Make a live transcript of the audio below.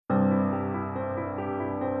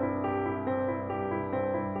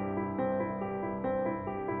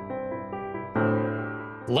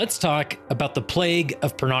Let's talk about the plague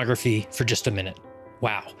of pornography for just a minute.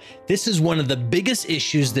 Wow, this is one of the biggest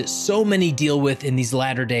issues that so many deal with in these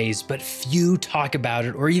latter days, but few talk about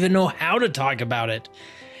it or even know how to talk about it.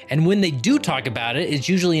 And when they do talk about it, it's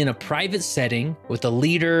usually in a private setting with a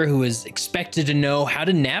leader who is expected to know how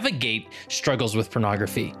to navigate struggles with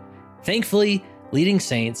pornography. Thankfully, Leading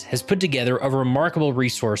Saints has put together a remarkable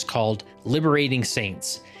resource called Liberating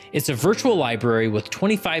Saints. It's a virtual library with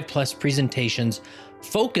 25 plus presentations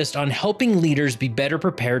focused on helping leaders be better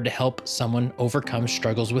prepared to help someone overcome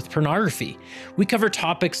struggles with pornography. We cover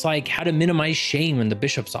topics like how to minimize shame in the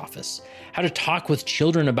bishop's office, how to talk with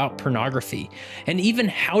children about pornography, and even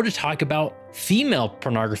how to talk about female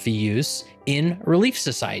pornography use in Relief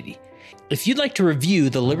Society. If you'd like to review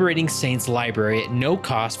the Liberating Saints library at no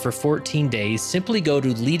cost for 14 days, simply go to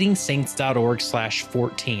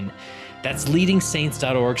leadingsaints.org/14. That's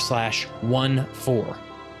leadingsaints.org/14.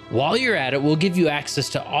 While you're at it, we'll give you access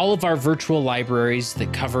to all of our virtual libraries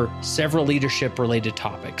that cover several leadership-related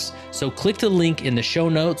topics. So click the link in the show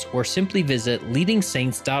notes or simply visit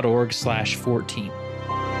leadingsaints.org/14.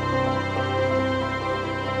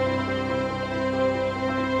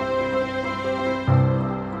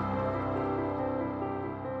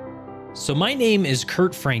 So my name is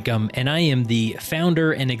Kurt Frankum, and I am the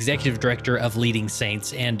founder and executive director of Leading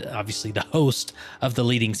Saints, and obviously the host of the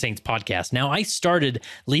Leading Saints podcast. Now, I started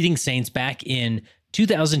Leading Saints back in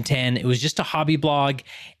 2010. It was just a hobby blog,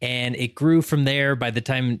 and it grew from there. By the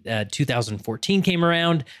time 2014 came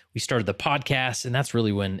around, we started the podcast, and that's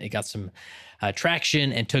really when it got some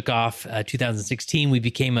traction and took off. 2016, we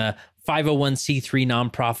became a 501c3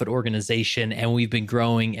 nonprofit organization, and we've been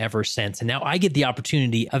growing ever since. And now I get the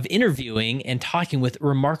opportunity of interviewing and talking with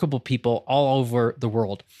remarkable people all over the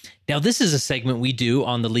world. Now, this is a segment we do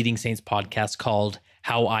on the Leading Saints podcast called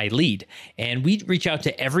How I Lead. And we reach out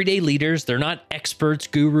to everyday leaders. They're not experts,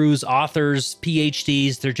 gurus, authors,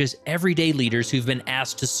 PhDs. They're just everyday leaders who've been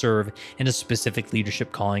asked to serve in a specific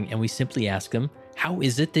leadership calling. And we simply ask them, how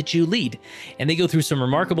is it that you lead? And they go through some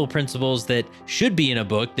remarkable principles that should be in a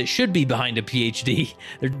book, that should be behind a PhD.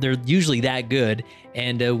 They're usually that good.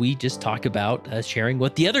 And we just talk about sharing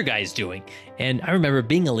what the other guy's doing. And I remember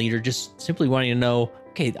being a leader, just simply wanting to know,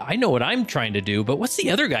 okay, I know what I'm trying to do, but what's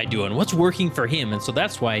the other guy doing? What's working for him? And so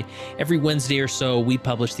that's why every Wednesday or so, we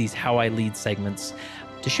publish these How I Lead segments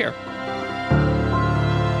to share.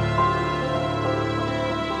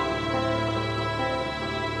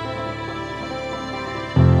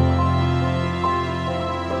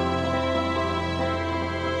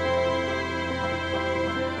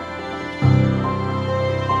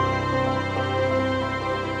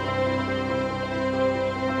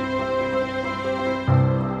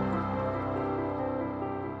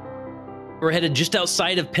 We're headed just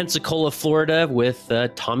outside of Pensacola, Florida with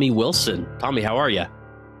Tommy Wilson. Tommy, how are you?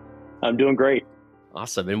 I'm doing great.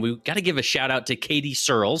 Awesome. And we got to give a shout out to Katie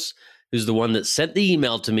Searles, who's the one that sent the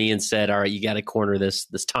email to me and said, all right, you got to corner this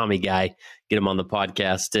Tommy guy, get him on the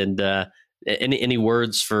podcast. And any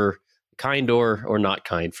words for kind or not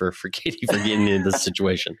kind for Katie for getting into this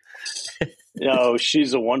situation? No,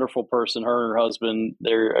 she's a wonderful person. Her and her husband,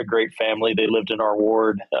 they're a great family. They lived in our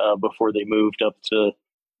ward before they moved up to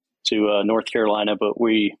North Carolina, but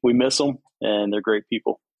we miss them, and they're great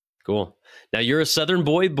people. Cool. Now, you're a Southern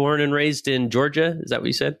boy, born and raised in Georgia. Is that what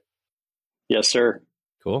you said? Yes, sir.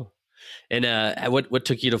 Cool. And what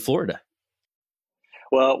took you to Florida?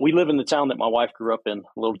 Well, we live in the town that my wife grew up in, a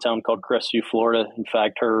little town called Crestview, Florida. In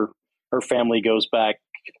fact, her family goes back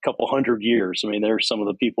a couple hundred years. I mean, they're some of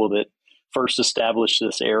the people that first established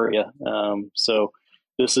this area. So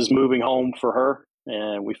this is moving home for her,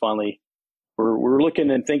 and we finally we're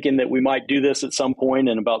looking and thinking that we might do this at some point.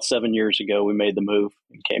 And about 7 years ago, we made the move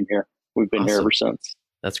and came here. We've been here ever since.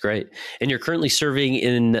 That's great. And you're currently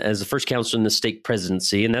serving as the first counselor in the stake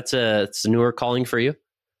presidency, and it's a newer calling for you?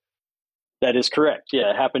 That is correct.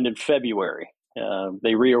 Yeah, it happened in February.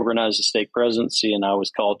 They reorganized the stake presidency, and I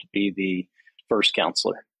was called to be the first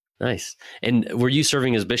counselor. Nice. And were you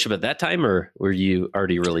serving as bishop at that time, or were you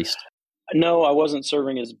already released? No, I wasn't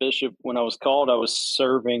serving as bishop when I was called. I was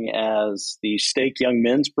serving as the stake young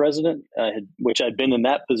men's president, which I'd been in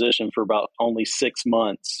that position for about only 6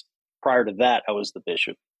 months. Prior to that, I was the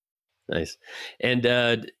bishop. Nice. And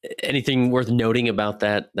anything worth noting about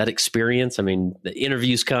that experience? I mean, the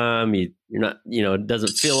interviews come, you're not, it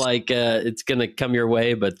doesn't feel like it's going to come your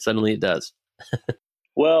way, but suddenly it does.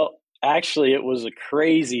 Well, actually, it was a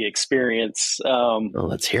crazy experience.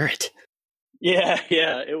 Let's hear it. Yeah,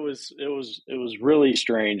 it was really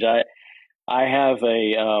strange. I have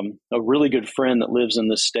a really good friend that lives in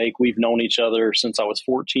this stake. We've known each other since I was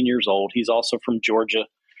 14 years old. He's also from Georgia.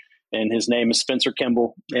 and his name is Spencer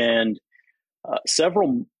Kimball. And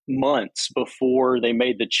several months before they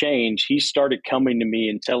made the change, he started coming to me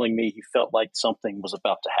and telling me he felt like something was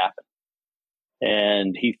about to happen.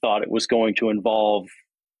 And he thought it was going to involve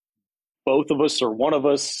both of us or one of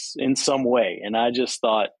us in some way. And I just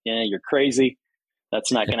thought, yeah, you're crazy.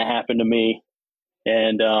 That's not going to happen to me.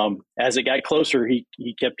 And as it got closer, he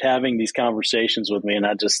kept having these conversations with me, and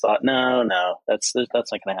I just thought, no, that's not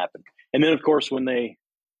going to happen. And then, of course, when they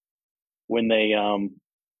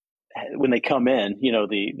come in,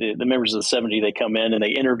 the members of the 70, they come in and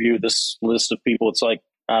they interview this list of people. It's like,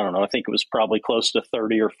 I don't know, I think it was probably close to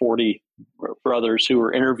 30 or 40 brothers who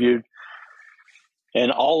were interviewed.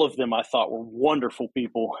 And all of them I thought were wonderful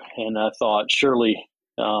people. And I thought, surely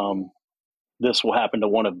this will happen to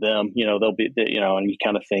one of them. They'll be, and you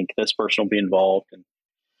kind of think this person will be involved. And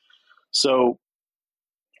so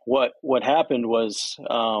what happened was,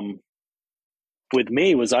 with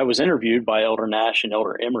me was I was interviewed by Elder Nash and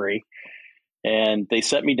Elder Emery, and they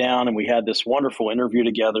set me down and we had this wonderful interview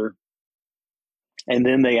together. And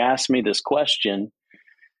then they asked me this question.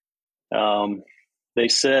 They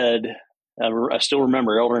said, I still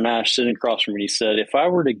remember Elder Nash sitting across from me. He said, if I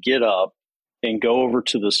were to get up and go over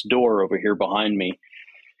to this door over here behind me,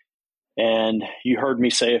 and you heard me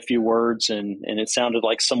say a few words and it sounded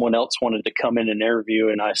like someone else wanted to come in and interview.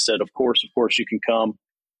 And I said, of course you can come.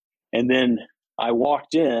 And then I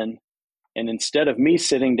walked in, and instead of me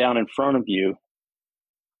sitting down in front of you,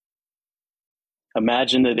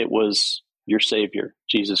 imagine that it was your Savior,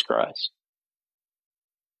 Jesus Christ.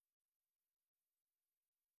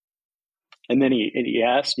 And then he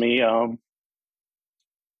asked me,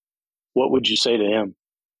 what would you say to him?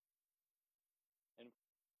 And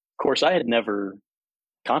of course, I had never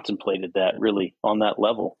contemplated that really on that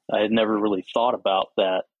level. I had never really thought about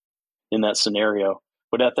that in that scenario.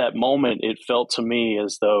 But at that moment, it felt to me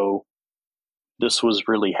as though this was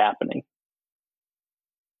really happening.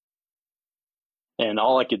 And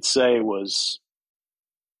all I could say was,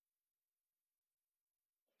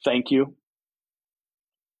 thank you.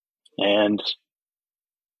 And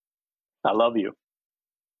I love you.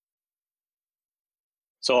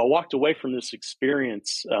 So I walked away from this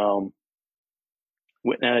experience, and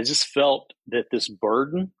I just felt that this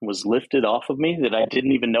burden was lifted off of me that I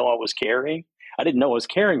didn't even know I was carrying. I didn't know I was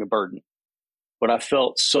carrying a burden, but I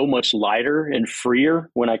felt so much lighter and freer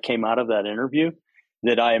when I came out of that interview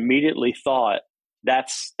that I immediately thought,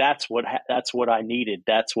 that's what I needed.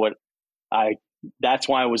 That's why I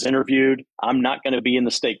was interviewed. I'm not going to be in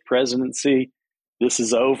the stake presidency. This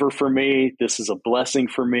is over for me. This is a blessing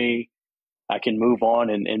for me. I can move on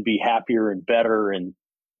and be happier and better and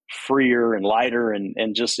freer and lighter. And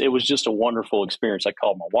it was just a wonderful experience. I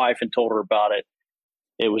called my wife and told her about it.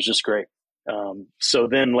 It was just great. So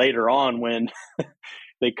then later on, when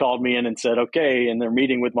they called me in and said, okay, and they're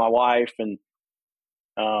meeting with my wife, and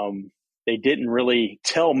they didn't really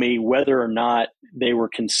tell me whether or not they were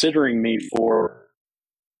considering me for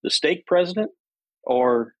the stake president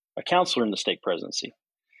or a counselor in the stake presidency.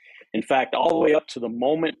 In fact, all the way up to the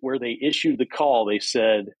moment where they issued the call, they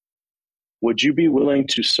said, would you be willing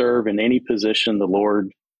to serve in any position the Lord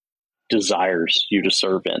desires you to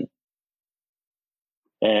serve in?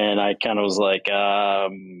 And I kind of was like,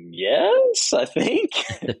 yes, I think.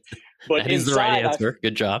 But that is the right answer.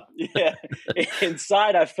 Good job. Yeah.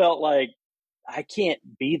 Inside, I felt like I can't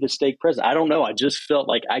be the stake president. I don't know. I just felt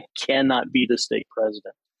like I cannot be the stake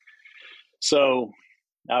president. So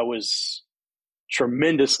I was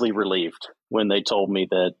tremendously relieved when they told me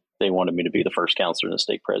that they wanted me to be the first counselor in the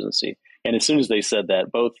stake presidency. And as soon as they said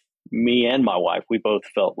that, both me and my wife, we both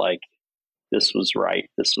felt like this was right.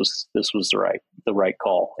 This was the right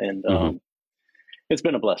call. And it's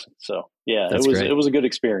been a blessing. So yeah, it was a good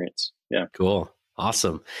experience. Yeah. Cool.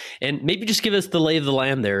 Awesome. And maybe just give us the lay of the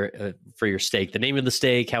land there for your stake, the name of the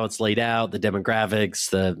stake, how it's laid out, the demographics,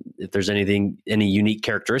 if there's any unique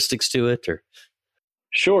characteristics to it or.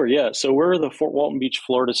 Sure. Yeah. So we're the Fort Walton Beach,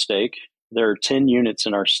 Florida stake. There are 10 units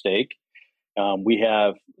in our stake. We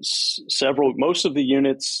have most of the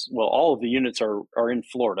units, all of the units are in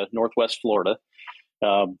Florida, Northwest Florida,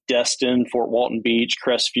 Destin, Fort Walton Beach,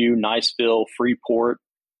 Crestview, Niceville, Freeport,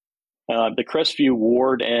 the Crestview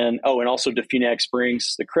ward, and also Defuniak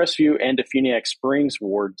Springs. The Crestview and Defuniak Springs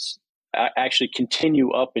wards actually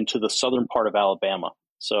continue up into the southern part of Alabama.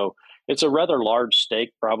 So it's a rather large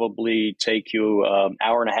stake, probably take you an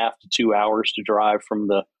hour and a half to 2 hours to drive from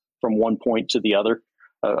one point to the other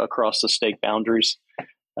across the stake boundaries.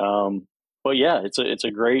 But yeah, it's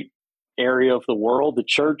a great area of the world. The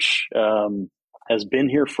church has been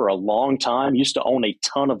here for a long time, used to own a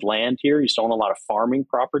ton of land here, used to own a lot of farming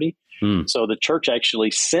property. So the church actually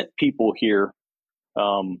sent people here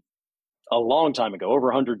a long time ago, over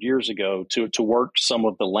 100 years ago, to work some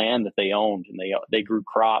of the land that they owned. And they grew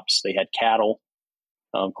crops, they had cattle.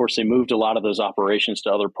 Of course, they moved a lot of those operations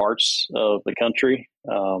to other parts of the country.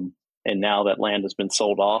 And now that land has been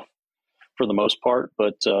sold off for the most part.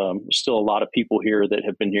 But there's still a lot of people here that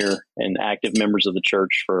have been here and active members of the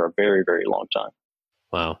church for a very, very long time.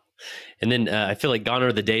 Wow. And then I feel like gone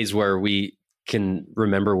are the days where we can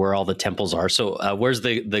remember where all the temples are. So where's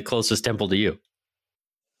the closest temple to you?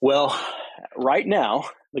 Well, right now,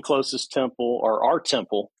 the closest temple, or our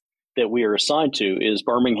temple that we are assigned to, is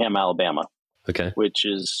Birmingham, Alabama. Okay. Which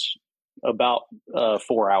is about a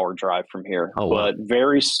 4-hour drive from here. Oh, wow. But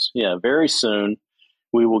very soon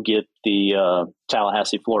we will get the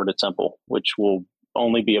Tallahassee, Florida temple, which will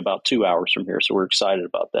only be about 2 hours from here. So we're excited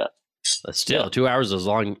about that. Still, 2 hours is a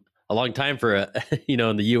long time for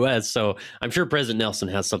in the U.S. So I'm sure President Nelson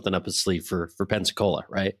has something up his sleeve for Pensacola,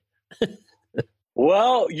 right?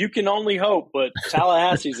 Well, you can only hope, but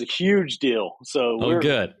Tallahassee is a huge deal. So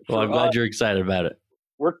good. Well, I'm glad you're excited about it.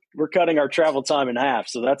 We're cutting our travel time in half,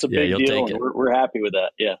 so that's a big deal, and we're happy with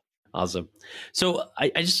that. Yeah, awesome. So I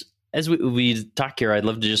just, as we talk here, I'd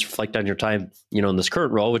love to just reflect on your time, in this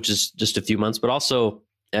current role, which is just a few months, but also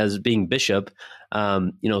as being bishop.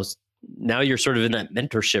 Now you're sort of in that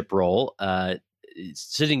mentorship role,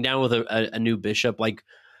 sitting down with a new bishop. Like,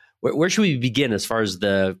 where should we begin as far as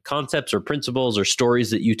the concepts or principles or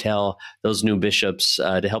stories that you tell those new bishops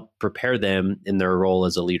to help prepare them in their role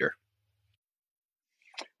as a leader?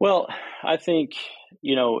 Well, I think,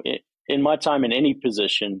 in my time in any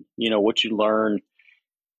position, what you learn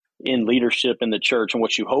in leadership in the church and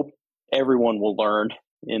what you hope everyone will learn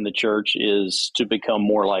in the church is to become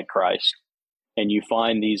more like Christ. And you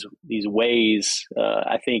find these ways,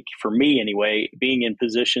 I think for me anyway, being in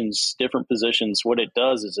different positions, what it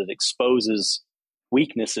does is it exposes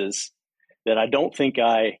weaknesses that I don't think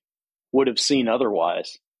I would have seen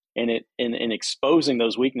otherwise. And in exposing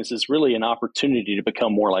those weaknesses, really an opportunity to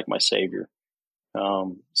become more like my Savior.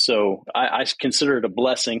 So I consider it a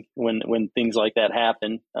blessing when things like that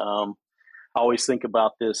happen. I always think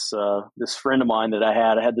about this friend of mine that I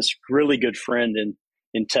had. I had this really good friend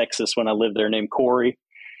in Texas when I lived there named Corey.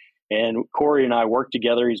 And Corey and I worked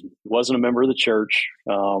together. He wasn't a member of the church,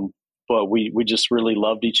 but we just really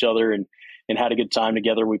loved each other and had a good time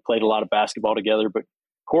together. We played a lot of basketball together. But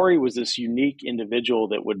Corey was this unique individual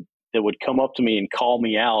that would come up to me and call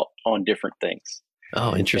me out on different things.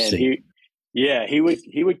 Oh, interesting. And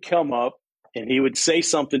he would come up and he would say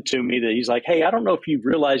something to me that he's like, "Hey, I don't know if you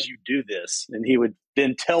realize you do this." And he would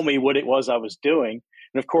then tell me what it was I was doing.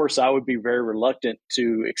 And of course, I would be very reluctant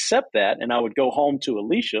to accept that. And I would go home to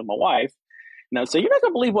Alicia, my wife, and I would say, "You're not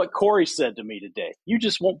going to believe what Corey said to me today. You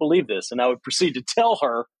just won't believe this." And I would proceed to tell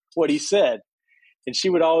her what he said. And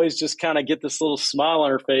she would always just kind of get this little smile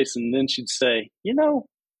on her face. And then she'd say,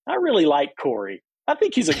 "I really like Corey. I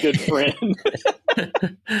think he's a good friend."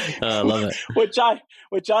 I love it.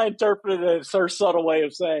 Which I interpreted as her subtle way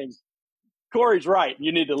of saying, Corey's right.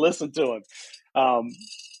 You need to listen to him.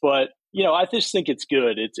 But I just think it's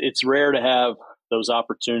good. It's rare to have those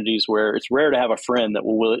opportunities where it's rare to have a friend that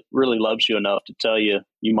really loves you enough to tell you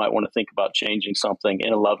might want to think about changing something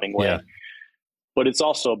in a loving way. Yeah. But it's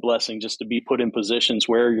also a blessing just to be put in positions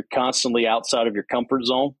where you're constantly outside of your comfort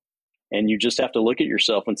zone, and you just have to look at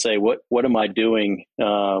yourself and say, what am I doing?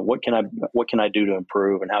 What can I do to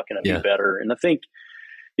improve, and how can I be better? And I think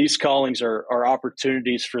these callings are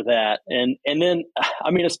opportunities for that. And then,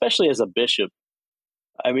 especially as a bishop,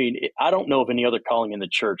 I don't know of any other calling in the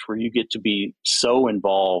church where you get to be so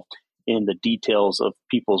involved in the details of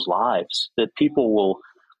people's lives that people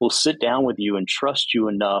will sit down with you and trust you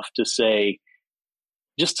enough to say,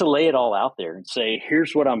 just to lay it all out there and say,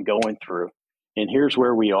 "Here's what I'm going through, and here's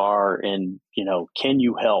where we are, and can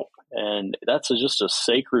you help?" And that's just a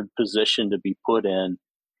sacred position to be put in,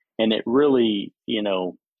 and it really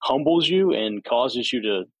humbles you and causes you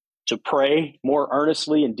to pray more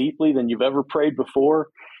earnestly and deeply than you've ever prayed before.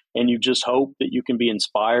 And you just hope that you can be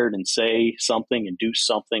inspired and say something and do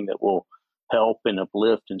something that will help and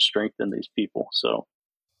uplift and strengthen these people. So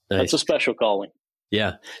That's a special calling.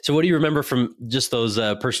 Yeah. So what do you remember from just those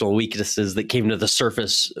personal weaknesses that came to the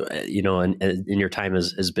surface, in your time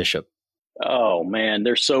as bishop? Oh, man,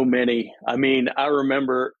 there's so many. I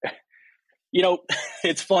remember,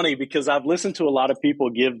 it's funny because I've listened to a lot of people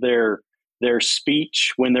give their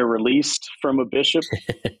speech when they're released from a bishop.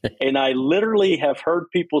 And I literally have heard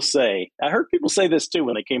people say this too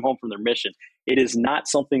when they came home from their mission. It is not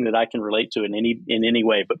something that I can relate to in any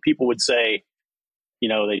way, but people would say,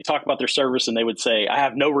 they talk about their service and they would say, I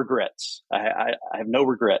have no regrets. I have no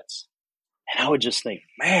regrets. And I would just think,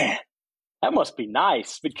 man, that must be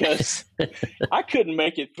nice, because I couldn't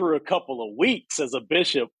make it through a couple of weeks as a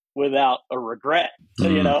bishop without a regret,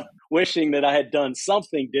 wishing that I had done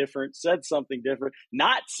something different, said something different,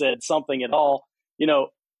 not said something at all.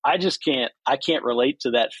 I can't relate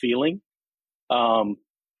to that feeling.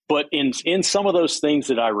 But in some of those things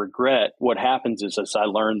that I regret, what happens is as I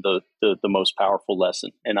learned the most powerful lesson.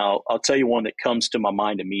 And I'll tell you one that comes to my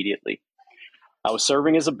mind immediately. I was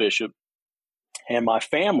serving as a bishop, and my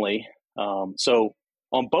family, so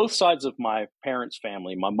on both sides of my parents'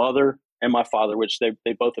 family, my mother and my father, which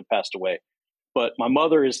they both have passed away, but my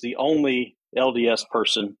mother is the only LDS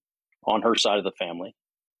person on her side of the family.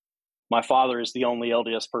 My father is the only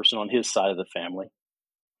LDS person on his side of the family.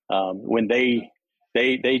 When they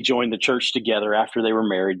joined the church together after they were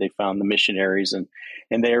married, they found the missionaries, and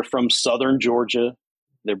they're from southern Georgia.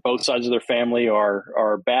 They're both sides of their family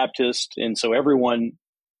are Baptist, and so everyone,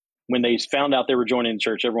 when they found out they were joining the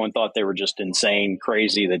church, everyone thought they were just insane,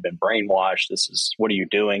 crazy. They'd been brainwashed. What are you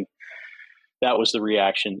doing? That was the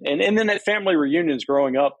reaction. And then at family reunions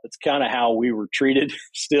growing up, that's kind of how we were treated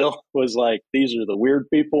still, was like, these are the weird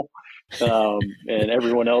people. And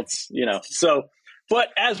everyone else, so, but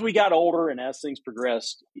as we got older and as things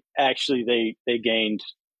progressed, actually they gained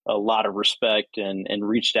a lot of respect and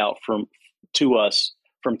reached out to us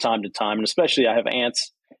from time to time. And especially I have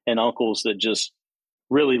aunts and uncles that just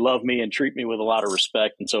really love me and treat me with a lot of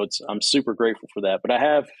respect. And so I'm super grateful for that. But I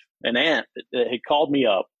have an aunt that had called me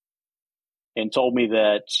up and told me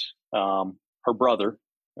that her brother,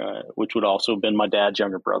 which would also have been my dad's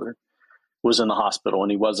younger brother, was in the hospital,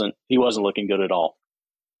 and he wasn't looking good at all.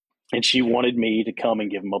 And she wanted me to come and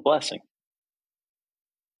give him a blessing.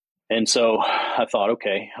 And so I thought,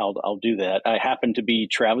 okay, I'll do that. I happened to be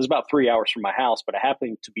traveling. It was about 3 hours from my house, but I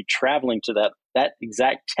happened to be traveling to that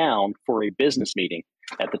exact town for a business meeting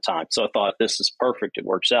at the time. So I thought, this is perfect. It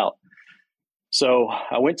works out. So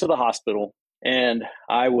I went to the hospital, and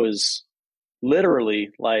I was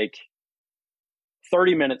literally like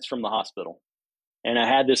 30 minutes from the hospital. And I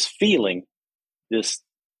had this feeling, this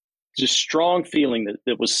just strong feeling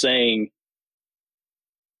that was saying,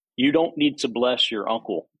 you don't need to bless your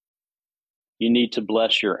uncle. You need to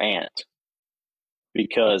bless your aunt,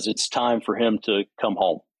 because it's time for him to come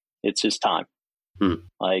home. It's his time.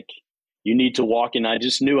 Like, you need to walk in. I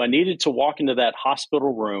just knew I needed to walk into that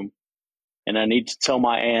hospital room, and I need to tell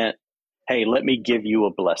my aunt, hey, let me give you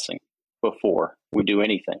a blessing before we do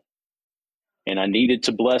anything. And I needed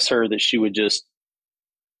to bless her, that she would just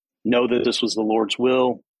know that this was the Lord's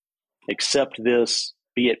will, accept this,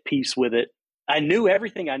 be at peace with it. I knew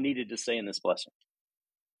everything I needed to say in this blessing.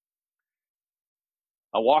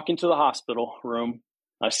 I walk into the hospital room.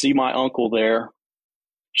 I see my uncle there,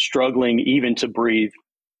 struggling even to breathe.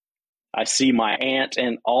 I see my aunt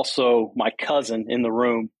and also my cousin in the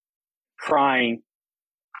room crying,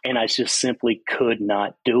 and I just simply could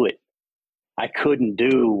not do it. I couldn't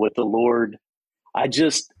do what the Lord, I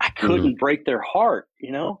couldn't break their heart,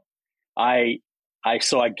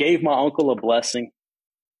 So I gave my uncle a blessing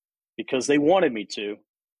because they wanted me to,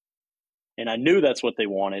 and I knew that's what they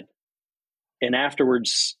wanted. And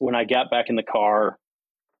afterwards, when I got back in the car,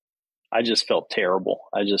 I just felt terrible.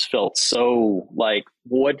 I just felt so like,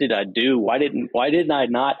 what did I do? Why didn't I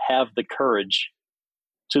not have the courage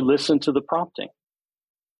to listen to the prompting?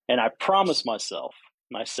 And I promised myself,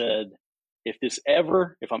 and I said, if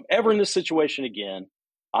I'm ever in this situation again,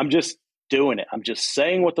 I'm just doing it. I'm just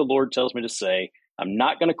saying what the Lord tells me to say. I'm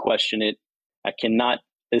not going to question it.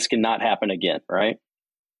 This cannot happen again. Right.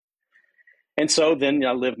 And so then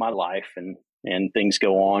I live my life and things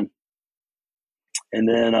go on. And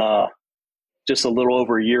then, just a little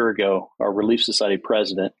over a year ago, our Relief Society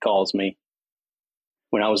president calls me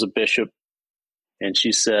when I was a bishop, and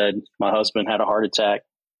she said, my husband had a heart attack.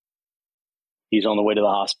 He's on the way to the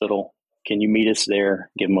hospital. Can you meet us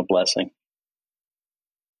there? Give him a blessing.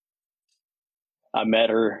 I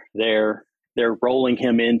met her there. They're rolling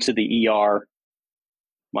him into the ER.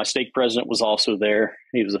 My stake president was also there.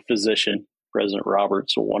 He was a physician, President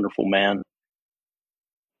Roberts, a wonderful man.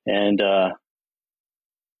 And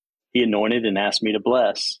he anointed and asked me to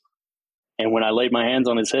bless. And when I laid my hands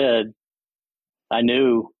on his head, I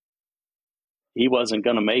knew he wasn't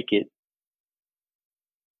going to make it.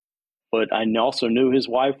 But I also knew his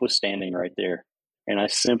wife was standing right there. And I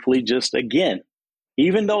simply just, again,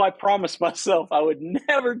 even though I promised myself I would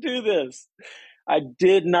never do this, I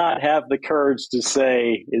did not have the courage to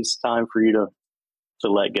say, it's time for you to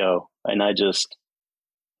let go. And I just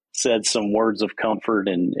said some words of comfort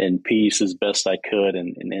and peace as best I could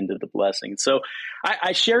and ended the blessing. So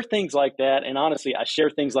I share things like that. And honestly, I share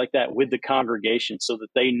things like that with the congregation so that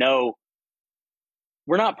they know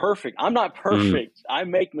we're not perfect. I'm not perfect. I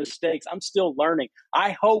make mistakes. I'm still learning.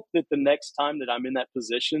 I hope that the next time that I'm in that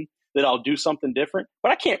position that I'll do something different,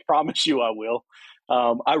 but I can't promise you I will.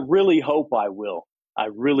 I really hope I will. I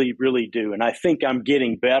really, really do. And I think I'm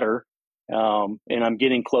getting better, and I'm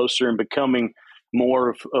getting closer and becoming more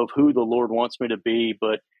of who the Lord wants me to be.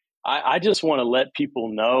 But I just want to let people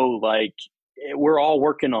know, like, we're all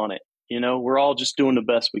working on it. We're all just doing the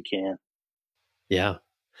best we can. Yeah.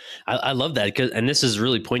 I love that, and this is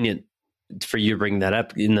really poignant for you to bring that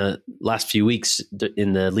up. In the last few weeks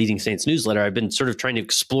in the Leading Saints newsletter, I've been sort of trying to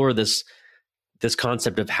explore this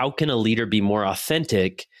concept of how can a leader be more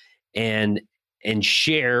authentic and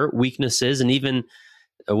share weaknesses and even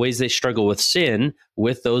ways they struggle with sin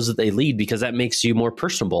with those that they lead, because that makes you more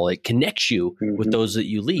personable. It connects you with those that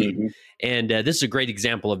you lead. And this is a great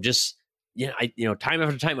example of just, time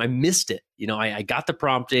after time, I missed it. I got the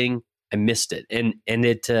prompting, I missed it. And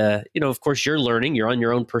it, of course you're learning, you're on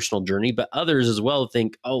your own personal journey, but others as well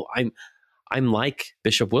think, oh, I'm like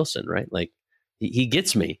Bishop Wilson, right? Like he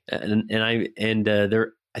gets me. I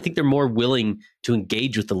think they're more willing to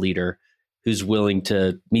engage with the leader who's willing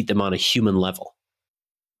to meet them on a human level.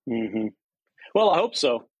 Well, I hope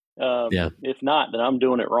so. If not, then I'm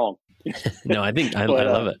doing it wrong. No, I think I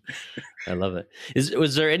love it. I love it.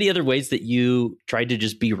 Was there any other ways that you tried to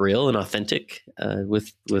just be real and authentic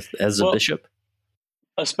with as a bishop?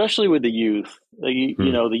 Especially with the youth, the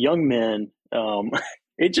young men.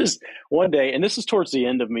 It just one day, and this is towards the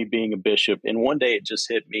end of me being a bishop, and one day it just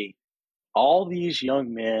hit me. All these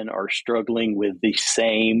young men are struggling with the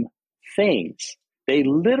same things. They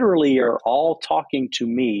literally are all talking to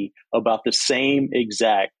me about the same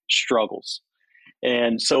exact struggles.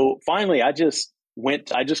 And so finally, I just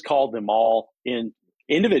called them all in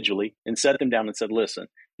individually and set them down and said, listen,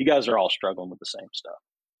 you guys are all struggling with the same stuff.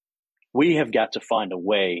 We have got to find a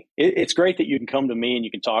way. It's great that you can come to me and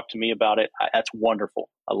you can talk to me about it. That's wonderful.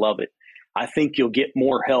 I love it. I think you'll get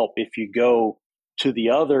more help if you go to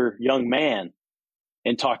the other young man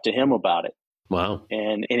and talk to him about it. Wow.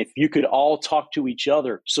 And if you could all talk to each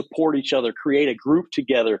other, support each other, create a group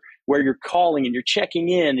together where you're calling and you're checking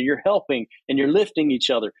in and you're helping and you're lifting each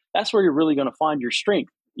other, that's where you're really going to find your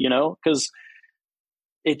strength, because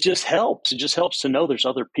it just helps. It just helps to know there's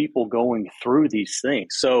other people going through these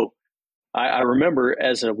things. So I remember,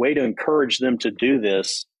 as a way to encourage them to do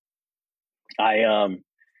this, and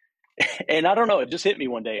I don't know, it just hit me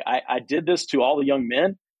one day. I did this to all the young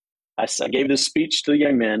men. I gave this speech to the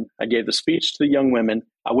young men. I gave the speech to the young women.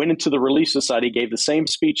 I went into the Relief Society, gave the same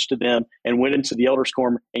speech to them, and went into the Elders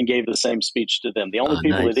Quorum and gave the same speech to them. The only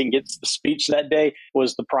people that didn't get the speech that day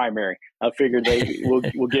was the primary. I figured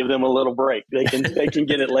we'll give them a little break. They can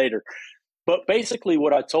get it later. But basically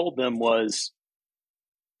what I told them was,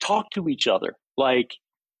 talk to each other. Like,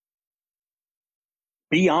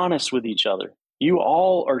 be honest with each other. You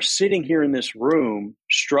all are sitting here in this room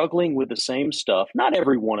struggling with the same stuff. Not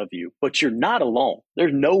every one of you, but you're not alone.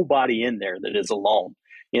 There's nobody in there that is alone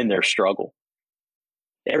in their struggle.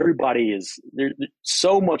 Everybody is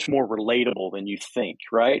so much more relatable than you think,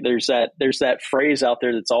 right? There's that phrase out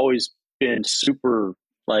there that's always been super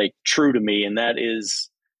true to me, and that is,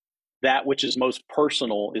 that which is most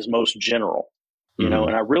personal is most general.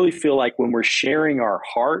 And I really feel like when we're sharing our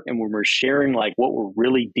heart and when we're sharing what we're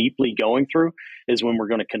really deeply going through is when we're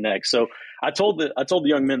going to connect. So I told the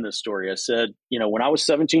young men this story. I said, when I was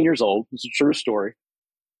 17 years old, it's a true story,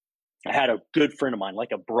 I had a good friend of mine,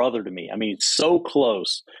 like a brother to me. I mean, so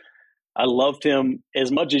close. I loved him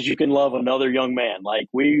as much as you can love another young man. Like,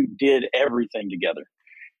 we did everything together.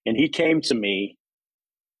 And he came to me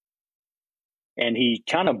and he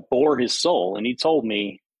kind of bore his soul, and he told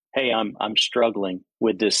me, hey, I'm struggling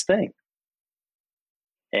with this thing.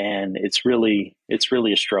 And it's really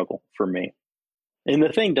a struggle for me. And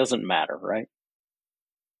the thing doesn't matter, right?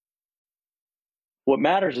 What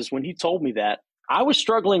matters is when he told me that, I was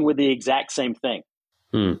struggling with the exact same thing.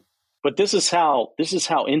 But this is how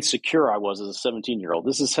insecure I was as a 17-year-old.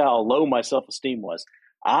 This is how low my self-esteem was.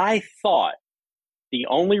 I thought the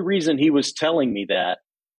only reason he was telling me that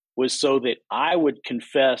was so that I would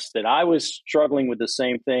confess that I was struggling with the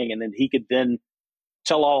same thing, and then he could then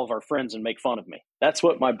tell all of our friends and make fun of me. That's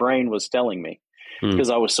what my brain was telling me, because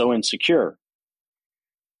I was so insecure.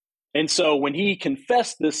 And so when he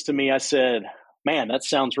confessed this to me, I said, man, that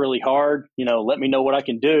sounds really hard. Let me know what I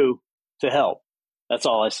can do to help. That's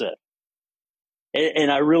all I said.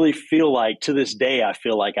 And I really feel like, to this day, I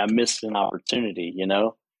feel like I missed an opportunity,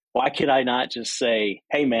 why could I not just say,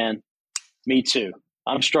 hey man, me too.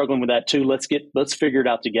 I'm struggling with that too. Let's figure it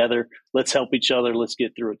out together. Let's help each other. Let's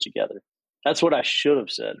get through it together. That's what I should have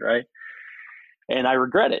said, right? And I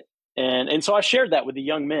regret it. And so I shared that with the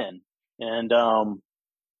young men, and I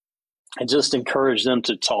just encouraged them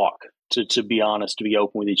to talk, to be honest, to be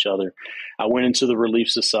open with each other. I went into the Relief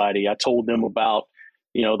Society. I told them about,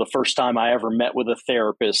 the first time I ever met with a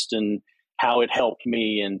therapist and how it helped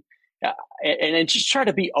me, and just try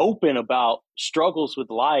to be open about struggles with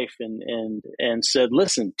life, and said,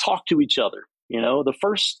 listen, talk to each other. The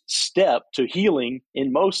first step to healing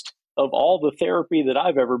in most of all the therapy that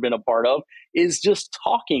I've ever been a part of is just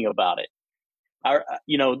talking about it.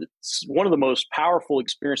 It's one of the most powerful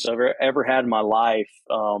experiences I've ever had in my life.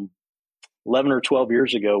 11 or 12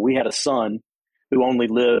 years ago, we had a son who only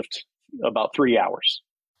lived about 3 hours.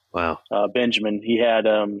 Wow. Benjamin, he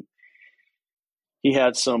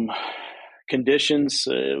had some conditions.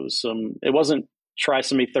 It wasn't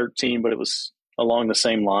trisomy 13, but it was along the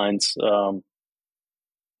same lines.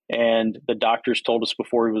 And the doctors told us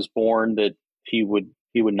before he was born that he would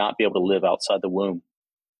not be able to live outside the womb.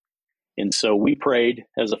 And so we prayed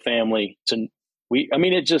as a family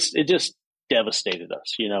it just devastated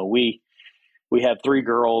us. We had 3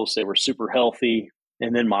 girls. They were super healthy.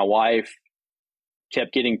 And then my wife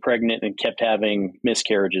kept getting pregnant and kept having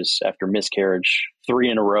miscarriages after miscarriage,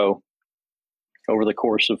 3 in a row over the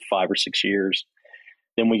course of 5 or 6 years.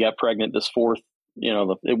 Then we got pregnant this fourth,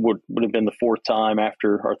 it would have been the 4th time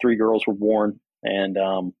after our 3 girls were born. And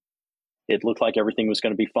it looked like everything was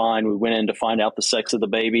going to be fine. We went in to find out the sex of the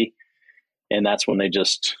baby. And that's when they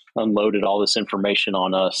just unloaded all this information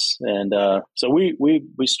on us. And so we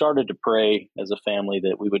started to pray as a family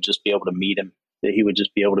that we would just be able to meet him, that he would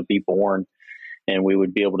just be able to be born, and we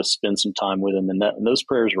would be able to spend some time with him. And those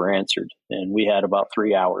prayers were answered. And we had about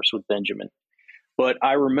 3 hours with Benjamin. But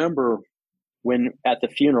I remember when at the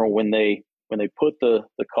funeral, when they put the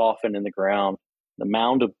coffin in the ground, the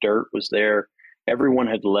mound of dirt was there. Everyone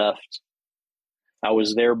had left. I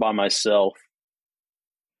was there by myself.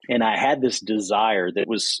 And I had this desire that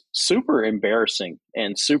was super embarrassing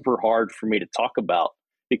and super hard for me to talk about,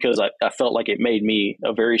 because I felt like it made me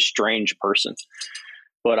a very strange person.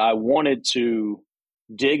 But I wanted to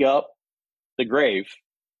dig up the grave,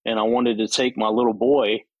 and I wanted to take my little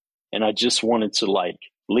boy, and I just wanted to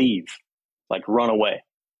leave, run away.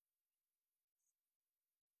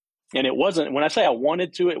 And it wasn't, when I say I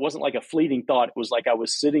wanted to, it wasn't like a fleeting thought. It was like I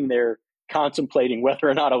was sitting there contemplating whether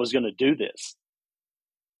or not I was going to do this.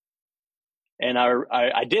 And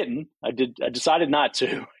I didn't. I decided not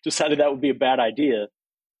to. Decided that would be a bad idea.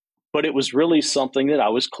 But it was really something that I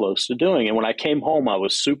was close to doing. And when I came home, I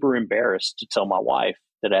was super embarrassed to tell my wife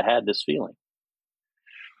that I had this feeling.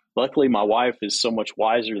 Luckily, my wife is so much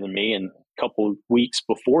wiser than me. And a couple of weeks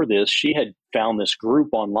before this, she had found this group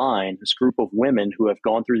online, this group of women who have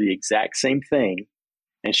gone through the exact same thing.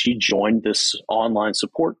 And she joined this online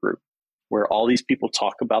support group where all these people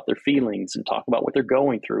talk about their feelings and talk about what they're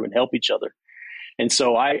going through and help each other. And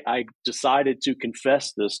so I decided to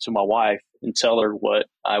confess this to my wife and tell her what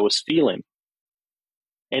I was feeling.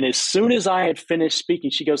 And as soon as I had finished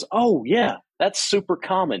speaking, she goes, "Oh, yeah, that's super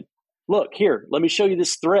common. Look, here, let me show you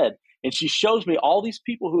this thread." And she shows me all these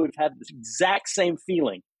people who have had this exact same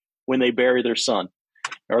feeling when they bury their son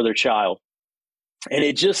or their child. And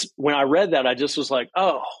it just, when I read that, I just was like,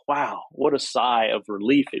 oh, wow, what a sigh of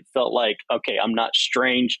relief. It felt like, okay, I'm not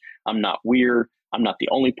strange. I'm not weird. I'm not the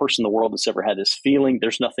only person in the world that's ever had this feeling.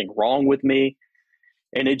 There's nothing wrong with me.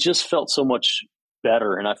 And it just felt so much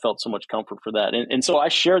better. And I felt so much comfort for that. And so I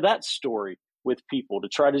share that story with people to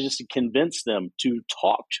try to just convince them to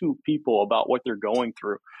talk to people about what they're going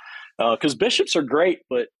through. Because bishops are great,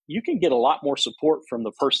 but you can get a lot more support from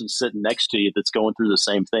the person sitting next to you that's going through the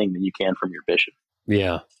same thing than you can from your bishop.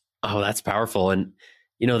 Yeah. Oh, that's powerful. And,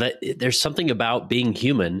 that there's something about being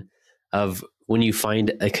human, of when you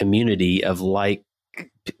find a community of like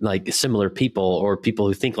similar people, or people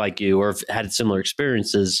who think like you or have had similar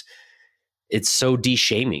experiences. It's so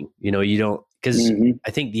de-shaming, you don't, because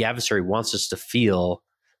I think the adversary wants us to feel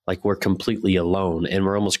like we're completely alone, and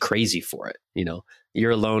we're almost crazy for it.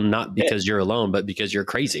 You're alone, not because you're alone, but because you're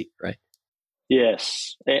crazy. Right.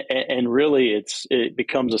 Yes. And really it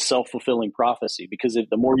becomes a self-fulfilling prophecy, because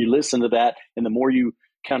the more you listen to that and the more you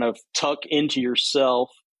kind of tuck into yourself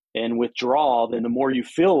and withdraw, then the more you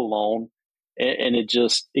feel alone, and it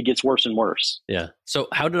gets worse and worse. Yeah. So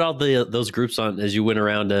how did all those groups as you went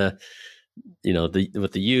around, with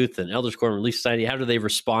the youth and Elders Quorum Relief Society, how do they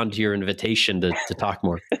respond to your invitation to talk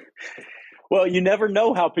more? Well, you never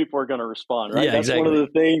know how people are going to respond, right? Yeah, That's exactly. one of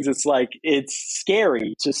the things. It's like, it's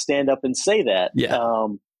scary to stand up and say that. Yeah.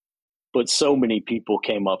 but so many people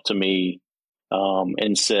came up to me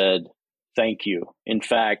and said, thank you. In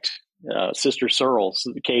fact, Sister Searles,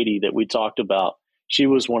 Katie, that we talked about, she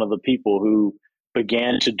was one of the people who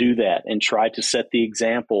began to do that and try to set the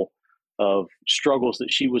example of struggles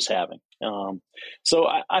that she was having. So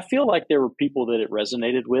I feel like there were people that it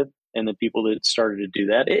resonated with and the people that started to do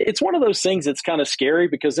that. It's one of those things that's kind of scary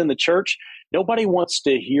because in the church, nobody wants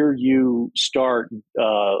to hear you start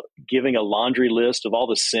giving a laundry list of all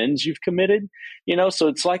the sins you've committed, so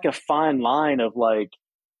it's like a fine line of like,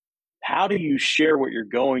 how do you share what you're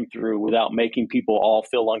going through without making people all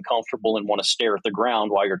feel uncomfortable and want to stare at the ground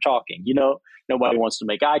while you're talking? Nobody wants to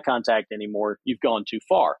make eye contact anymore. You've gone too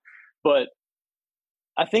far. But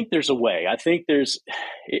I think there's a way. I think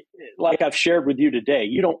like I've shared with you today,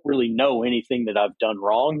 you don't really know anything that I've done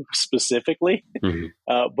wrong specifically,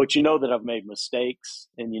 but you know that I've made mistakes,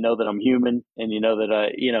 and you know that I'm human, and you know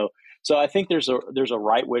that so I think there's a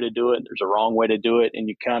right way to do it. There's a wrong way to do it. And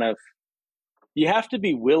you have to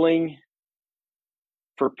be willing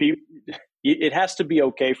for people. It has to be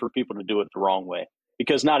okay for people to do it the wrong way,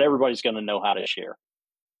 because not everybody's going to know how to share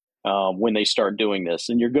when they start doing this.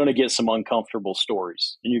 And you're going to get some uncomfortable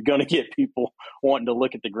stories, and you're going to get people wanting to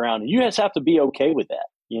look at the ground. And you just have to be okay with that,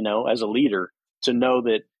 as a leader, to know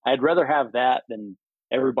that I'd rather have that than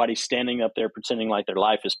everybody standing up there pretending like their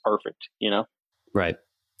life is perfect, Right.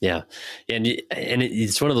 Yeah. And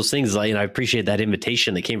it's one of those things, like, I appreciate that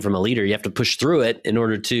invitation that came from a leader. You have to push through it in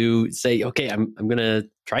order to say, okay, I'm going to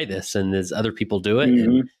try this. And as other people do it,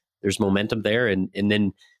 and there's momentum there. And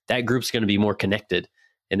then that group's going to be more connected,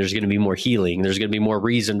 and there's going to be more healing. There's going to be more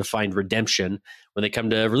reason to find redemption when they come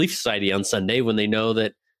to Relief Society on Sunday, when they know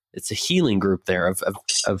that it's a healing group there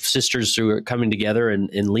of sisters who are coming together and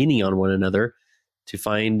leaning on one another to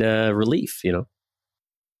find relief,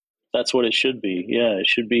 That's what it should be. Yeah, it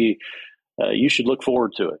should be. You should look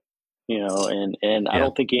forward to it, and I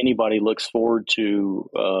don't think anybody looks forward to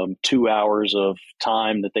 2 hours of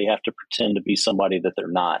time that they have to pretend to be somebody that they're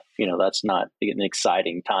not. That's not an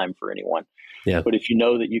exciting time for anyone. Yeah. But if you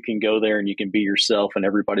know that you can go there and you can be yourself, and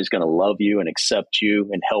everybody's going to love you and accept you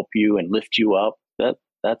and help you and lift you up,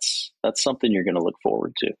 that's something you're going to look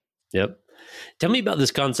forward to. Yep. Tell me about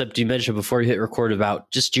this concept you mentioned before you hit record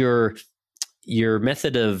about just your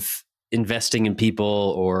method of investing in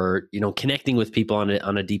people, or, connecting with people on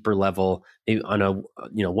a deeper level, maybe on a,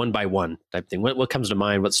 one by one type thing. What comes to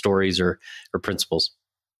mind? What stories or principles?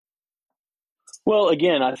 Well,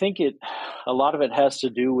 again, I think a lot of it has to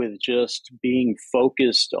do with just being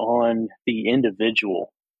focused on the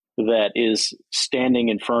individual that is standing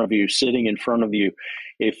in front of you, sitting in front of you.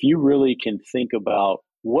 If you really can think about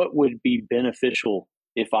what would be beneficial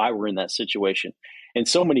if I were in that situation. And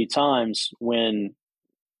so many times when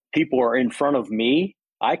people are in front of me,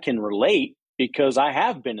 I can relate because I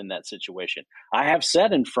have been in that situation. I have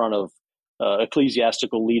sat in front of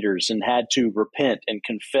ecclesiastical leaders and had to repent and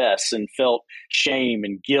confess and felt shame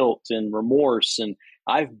and guilt and remorse. And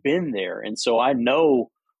I've been there. And so I know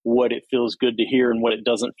what it feels good to hear and what it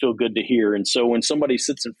doesn't feel good to hear. And so when somebody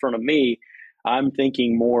sits in front of me, I'm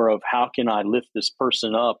thinking more of how can I lift this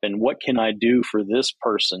person up and what can I do for this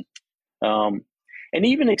person? And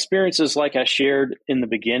even experiences like I shared in the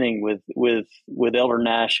beginning with Elder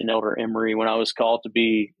Nash and Elder Emery when I was called to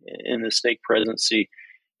be in the stake presidency.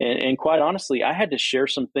 And quite honestly, I had to share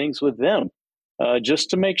some things with them just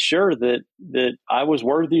to make sure that I was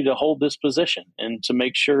worthy to hold this position, and to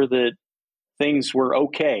make sure that things were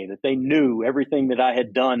okay, that they knew everything that I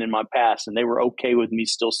had done in my past, and they were okay with me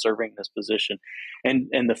still serving this position. And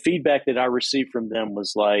the feedback that I received from them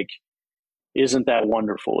was like, isn't that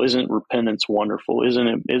wonderful? Isn't repentance wonderful?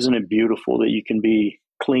 Isn't it beautiful that you can be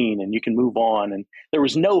clean and you can move on? And there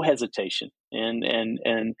was no hesitation.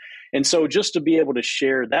 And so just to be able to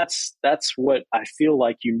share, that's what I feel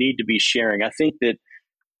like you need to be sharing. I think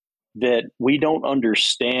that we don't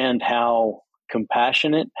understand how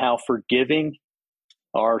compassionate, how forgiving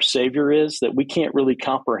our Savior is, that we can't really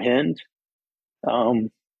comprehend.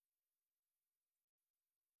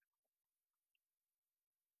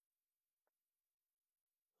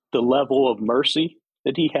 The level of mercy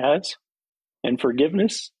that he has and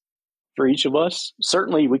forgiveness for each of us.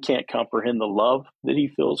 Certainly we can't comprehend the love that he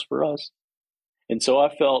feels for us. And so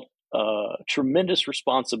I felt a tremendous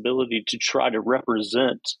responsibility to try to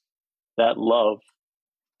represent that love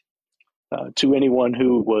to anyone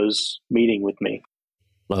who was meeting with me.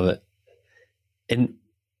 Love it. And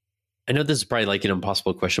I know this is probably like an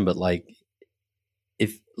impossible question, but what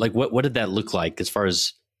did that look like as far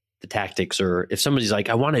as the tactics, or if somebody's like,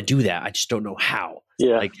 I want to do that, I just don't know how.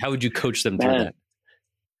 Yeah. Like, how would you coach them through that?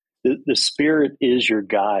 The Spirit is your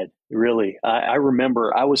guide. really. I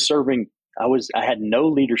remember I was serving. I had no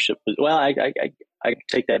leadership. Well, I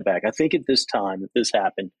take that back. I think at this time that this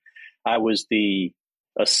happened, I was the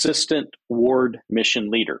assistant ward mission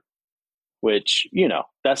leader, which,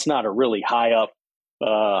 that's not a really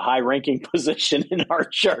high ranking position in our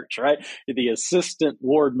church, right? The assistant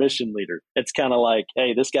ward mission leader. It's kind of like,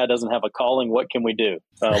 hey, this guy doesn't have a calling. What can we do?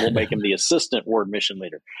 We'll make him the assistant ward mission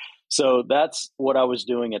leader. So that's what I was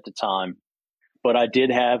doing at the time. But I did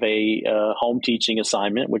have a home teaching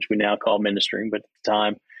assignment, which we now call ministering. But at the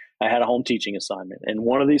time, I had a home teaching assignment. And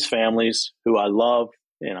one of these families who I love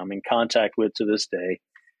and I'm in contact with to this day,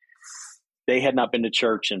 they had not been to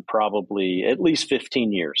church in probably at least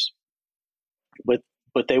 15 years.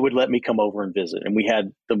 But they would let me come over and visit. And we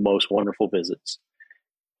had the most wonderful visits.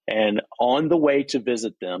 And on the way to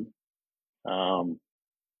visit them, I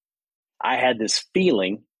had this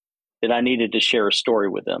feeling that I needed to share a story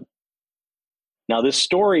with them. Now, this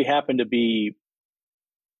story happened to be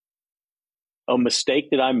a mistake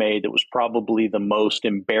that I made that was probably the most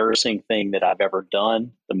embarrassing thing that I've ever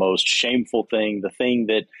done, the most shameful thing, the thing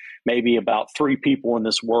that maybe about 3 people in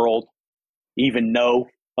this world even know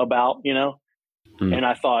about, And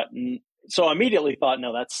I thought, so I immediately thought,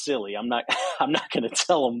 no, that's silly. I'm not going to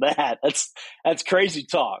tell them that. That's crazy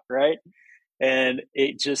talk, right? And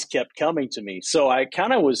it just kept coming to me. So I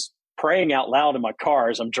kind of was praying out loud in my car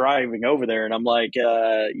as I'm driving over there. And I'm like,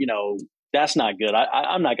 that's not good.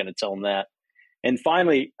 I'm not going to tell them that. And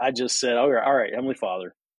finally, I just said, all right, Heavenly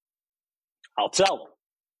Father, I'll tell them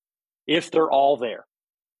if they're all there.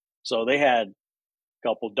 So they had a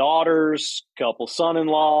couple daughters, couple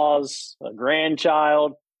son-in-laws, a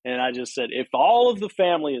grandchild. And I just said, if all of the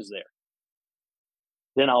family is there,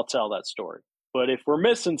 then I'll tell that story. But if we're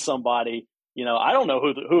missing somebody, I don't know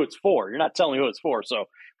who it's for. You're not telling me who it's for. So if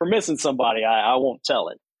we're missing somebody, I won't tell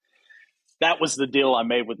it. That was the deal I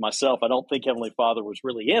made with myself. I don't think Heavenly Father was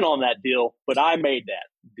really in on that deal, but I made that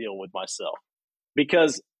deal with myself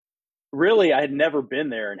because really I had never been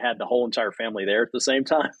there and had the whole entire family there at the same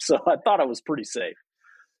time. So I thought I was pretty safe.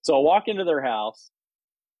 So I walk into their house.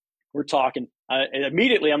 We're talking. And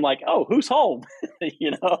immediately I'm like, oh, who's home?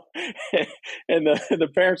 And the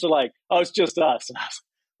parents are like, oh, it's just us. And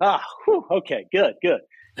I was okay, good.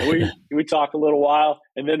 And we talk a little while,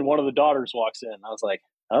 and then one of the daughters walks in. I was like,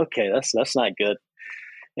 okay, that's not good.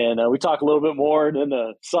 And we talk a little bit more, and then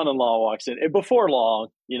the son-in-law walks in. And before long,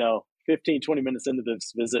 15, 20 minutes into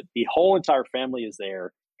this visit, the whole entire family is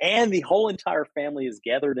there, and the whole entire family is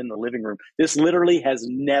gathered in the living room. This literally has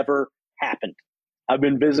never happened. I've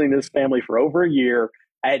been visiting this family for over a year.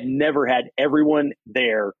 I had never had everyone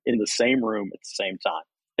there in the same room at the same time.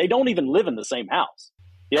 They don't even live in the same house.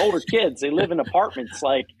 The older kids, they live in apartments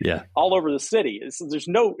all over the city. This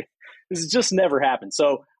has just never happened.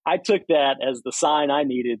 So I took that as the sign I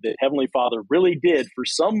needed that Heavenly Father really did, for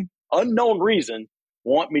some unknown reason,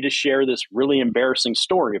 want me to share this really embarrassing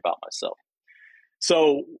story about myself.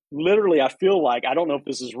 So literally, I feel like, I don't know if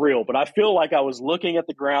this is real, but I feel like I was looking at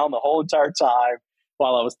the ground the whole entire time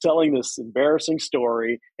while I was telling this embarrassing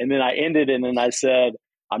story. And then I ended and then I said,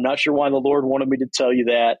 I'm not sure why the Lord wanted me to tell you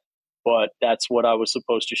that, but that's what I was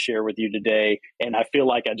supposed to share with you today. And I feel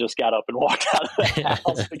like I just got up and walked out of the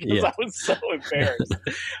house because I was so embarrassed.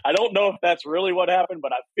 I don't know if that's really what happened,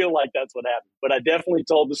 but I feel like that's what happened. But I definitely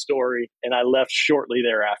told the story, and I left shortly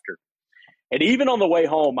thereafter. And even on the way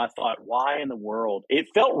home, I thought, why in the world? It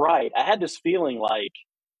felt right. I had this feeling like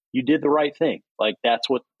you did the right thing. Like that's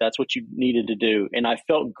what you needed to do. And I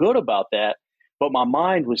felt good about that. But my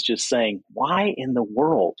mind was just saying, why in the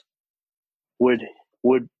world would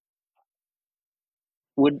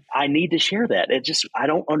I need to share that? I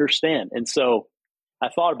don't understand. And so I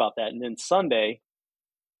thought about that. And then Sunday,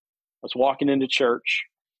 I was walking into church.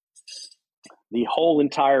 The whole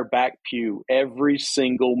entire back pew, every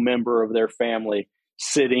single member of their family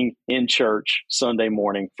sitting in church Sunday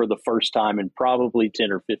morning for the first time in probably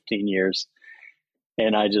 10 or 15 years.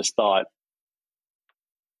 And I just thought,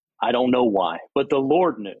 I don't know why, but the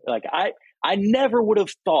Lord knew. Like I never would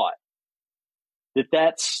have thought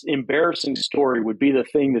that's embarrassing story would be the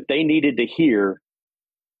thing that they needed to hear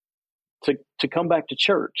to come back to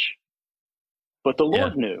church. But the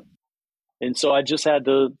Lord knew. And so I just had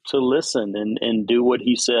to listen and do what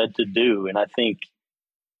he said to do. And I think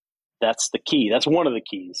that's the key. That's one of the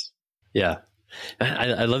keys. Yeah.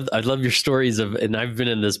 I love your stories and I've been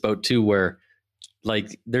in this boat too, where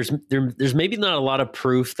like there's maybe not a lot of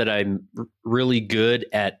proof that I'm really good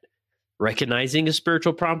at recognizing a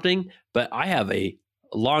spiritual prompting, but I have a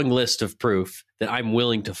long list of proof that I'm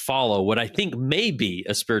willing to follow what I think may be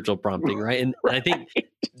a spiritual prompting, right? And I think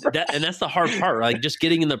that's the hard part, right? Like just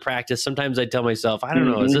getting in the practice. Sometimes I tell myself, I don't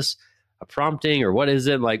know, is this a prompting or what is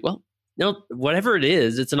it? Like, well, whatever it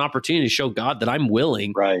is, it's an opportunity to show God that I'm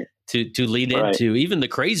willing to lean into even the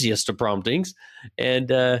craziest of promptings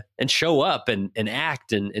and show up and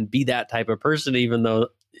act and be that type of person, even though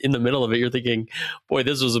in the middle of it, you're thinking, boy,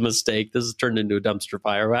 this was a mistake. This has turned into a dumpster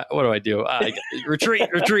fire. What do I do? Retreat,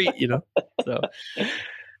 So,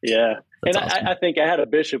 yeah. And awesome. I think I had a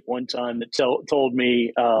bishop one time that told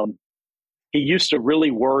me he used to really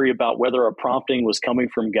worry about whether a prompting was coming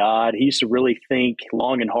from God. He used to really think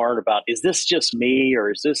long and hard about, is this just me,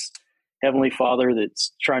 or is this Heavenly Father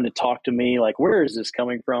that's trying to talk to me? Like, where is this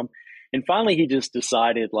coming from? And finally, he just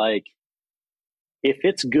decided, like, if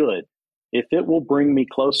it's good, if it will bring me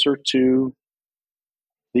closer to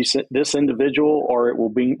this individual, or it will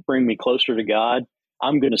bring me closer to God,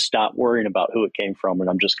 I'm going to stop worrying about who it came from, and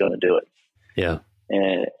I'm just going to do it. Yeah.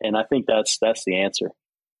 And I think that's the answer.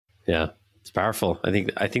 Yeah. It's powerful. I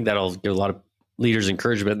think that'll give a lot of leaders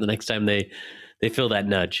encouragement the next time they feel that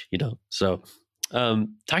nudge, So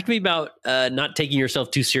talk to me about not taking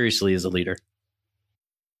yourself too seriously as a leader.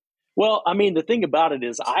 Well, I mean, the thing about it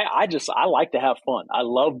is I like to have fun. I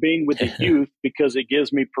love being with the youth because it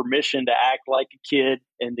gives me permission to act like a kid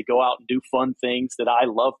and to go out and do fun things that I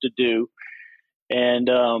love to do. And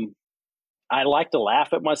I like to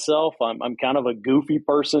laugh at myself. I'm kind of a goofy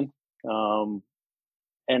person.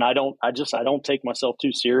 And I don't take myself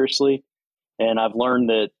too seriously. And I've learned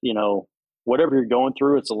that, whatever you're going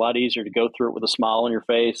through, it's a lot easier to go through it with a smile on your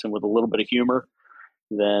face and with a little bit of humor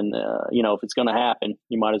than, if it's going to happen,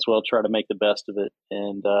 you might as well try to make the best of it.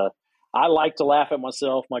 And I like to laugh at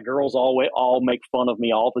myself. My girls all make fun of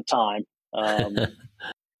me all the time.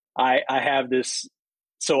 I have this,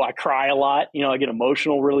 so I cry a lot. I get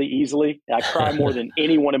emotional really easily. I cry more than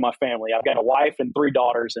anyone in my family. I've got a wife and 3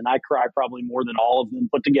 daughters, and I cry probably more than all of them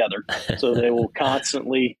put together. So they will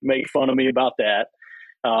constantly make fun of me about that.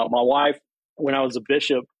 My wife, when I was a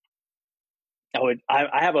bishop, I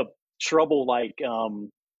have a trouble, like,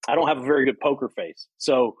 I don't have a very good poker face.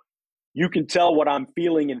 So you can tell what I'm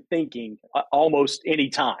feeling and thinking almost any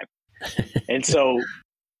time. And so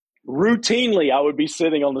routinely I would be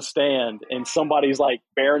sitting on the stand and somebody's like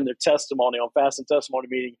bearing their testimony on fast and testimony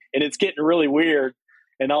meeting, and it's getting really weird.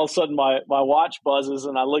 And all of a sudden my watch buzzes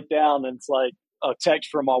and I look down and it's like a text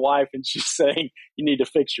from my wife, and she's saying, "You need to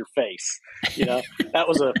fix your face." That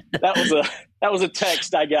was a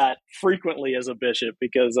text I got frequently as a bishop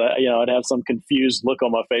because I'd have some confused look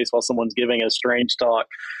on my face while someone's giving a strange talk,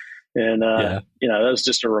 and that was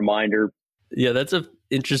just a reminder. Yeah, that's an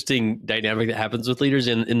interesting dynamic that happens with leaders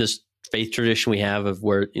in this faith tradition we have of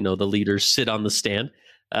where the leaders sit on the stand.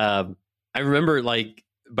 I remember, like,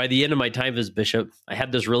 by the end of my time as bishop, I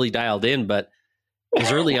had this really dialed in, but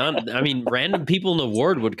because early on, I mean, random people in the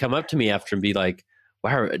ward would come up to me after and be like,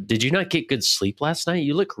 "Wow, did you not get good sleep last night?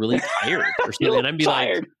 You look really tired," or something. And I'd be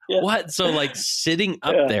tired. Like, "What?" So, like, sitting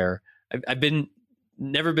up there, I've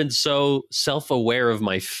never been so self-aware of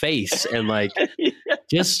my face, and like,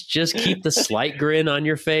 just keep the slight grin on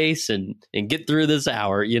your face and get through this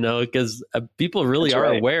hour, because people really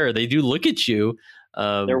are aware. They do look at you.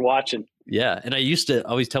 They're watching. Yeah. And I used to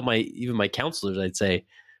always tell my counselors, I'd say,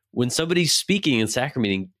 when somebody's speaking in sacrament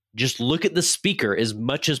meeting, just look at the speaker as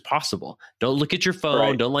much as possible. Don't look at your phone.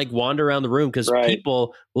 Right. Don't like wander around the room, because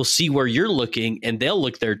people will see where you're looking and they'll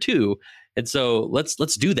look there too. And so let's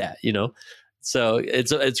do that, So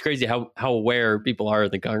it's crazy how aware people are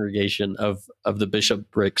in the congregation of the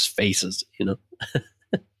bishopric's faces,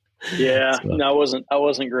 Yeah, no, I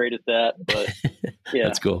wasn't great at that, but yeah,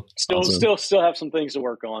 that's cool. Still have some things to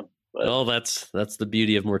work on. But. Oh, that's the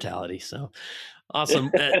beauty of mortality. So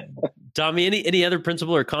awesome, Tommy. Any other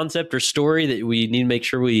principle or concept or story that we need to make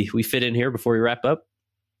sure we fit in here before we wrap up?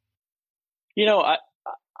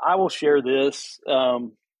 I will share this.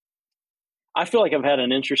 I feel like I've had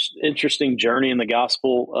an interesting journey in the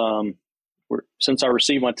gospel. Since I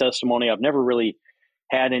received my testimony, I've never really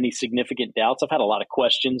had any significant doubts. I've had a lot of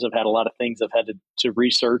questions. I've had a lot of things I've had to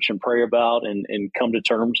research and pray about and come to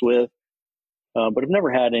terms with. But I've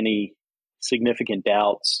never had any significant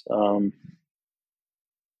doubts.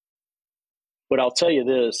 But I'll tell you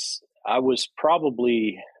this, I was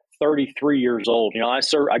probably 33 years old.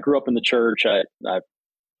 I grew up in the church. I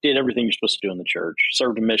did everything you're supposed to do in the church,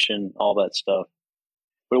 served a mission, all that stuff.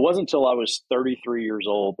 But it wasn't until I was 33 years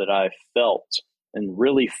old that I felt and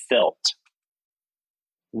really felt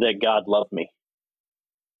that God loved me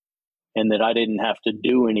and that I didn't have to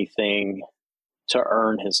do anything to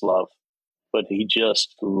earn his love, but he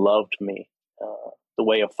just loved me the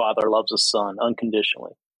way a father loves a son,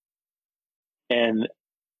 unconditionally. And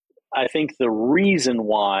I think the reason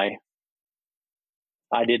why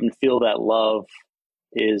I didn't feel that love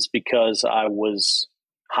is because I was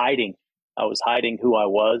hiding. I was hiding who I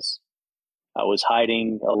was. I was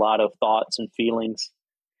hiding a lot of thoughts and feelings.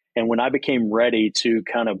 And when I became ready to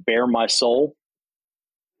kind of bare my soul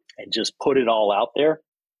and just put it all out there,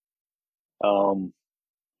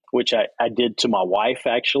 which I did to my wife,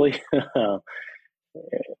 actually.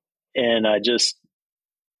 And I just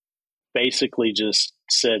basically just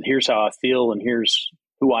said, here's how I feel and here's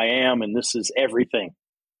who I am, and this is everything.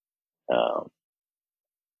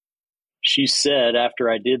 She said, after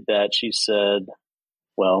I did that, she said,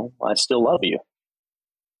 well, I still love you.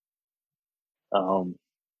 And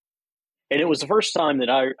it was the first time that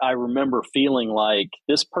I remember feeling like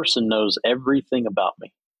this person knows everything about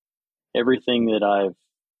me, everything that I've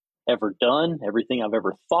ever done, everything I've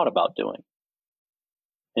ever thought about doing.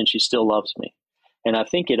 And she still loves me. And I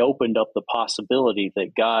think it opened up the possibility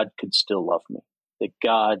that God could still love me, that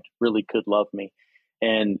God really could love me.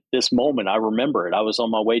 And this moment, I remember it. I was on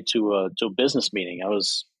my way to a business meeting. I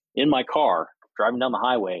was in my car driving down the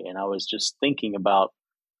highway, and I was just thinking about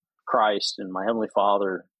Christ and my Heavenly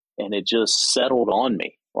Father, and it just settled on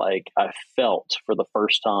me. Like I felt for the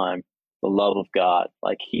first time the love of God.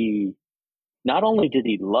 Like he, not only did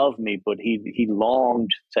he love me, but he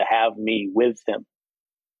longed to have me with him.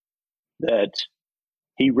 That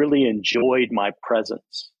he really enjoyed my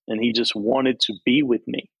presence and he just wanted to be with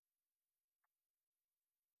me.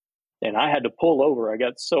 And I had to pull over. I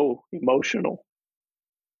got so emotional.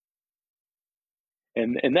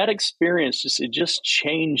 And that experience just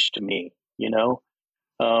changed me,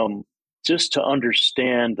 just to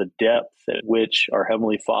understand the depth at which our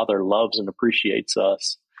Heavenly Father loves and appreciates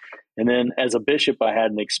us. And then as a bishop, I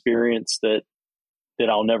had an experience that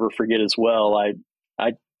I'll never forget as well. I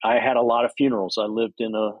had a lot of funerals. I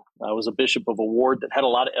was a bishop of a ward that had a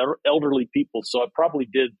lot of elderly people. So I probably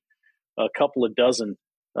did a couple of dozen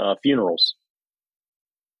funerals.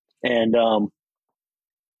 And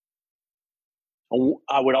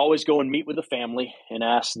I would always go and meet with the family and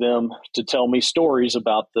ask them to tell me stories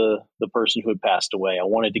about the person who had passed away. I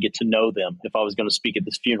wanted to get to know them. If I was going to speak at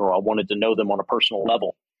this funeral, I wanted to know them on a personal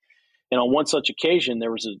level. And on one such occasion,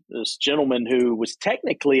 there was this gentleman who was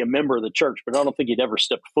technically a member of the church, but I don't think he'd ever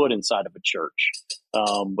stepped foot inside of a church.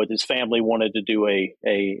 But his family wanted to do a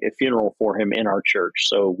funeral for him in our church.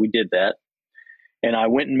 So we did that. And I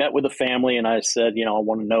went and met with the family and I said, I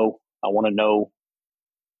want to know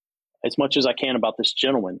as much as I can about this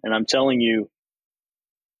gentleman. And I'm telling you,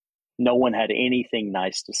 no one had anything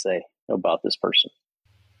nice to say about this person.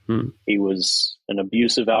 He was an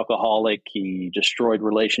abusive alcoholic. He destroyed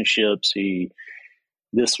relationships. His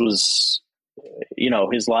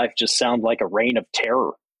life just sounded like a reign of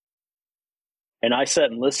terror. And I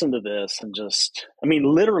sat and listened to this and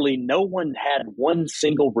literally no one had one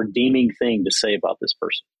single redeeming thing to say about this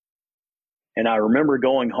person. And I remember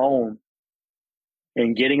going home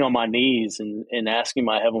and getting on my knees and asking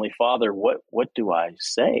my Heavenly Father, what do I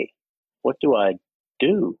say? What do I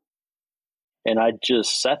do? And I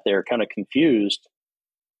just sat there kind of confused.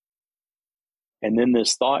 And then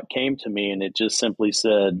this thought came to me and it just simply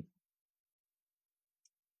said,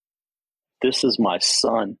 this is my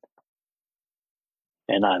son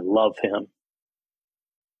and I love him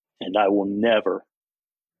and I will never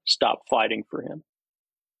stop fighting for him.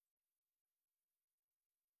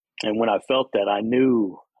 And when I felt that, I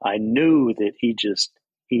knew that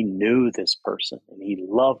he knew this person and he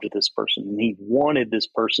loved this person and he wanted this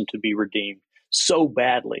person to be redeemed so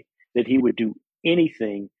badly that he would do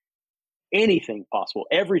anything possible,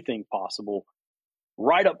 everything possible,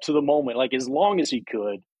 right up to the moment, like as long as he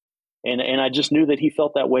could. And I just knew that he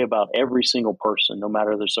felt that way about every single person, no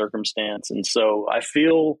matter the circumstance. And so I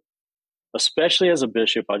feel, especially as a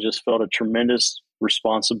bishop, I just felt a tremendous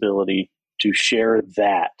responsibility to share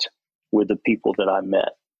that with the people that I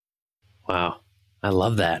met. Wow. I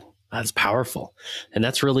love that. That's powerful. And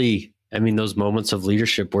that's really, those moments of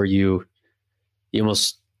leadership where you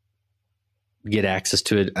almost get access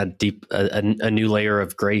to a new layer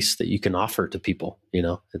of grace that you can offer to people.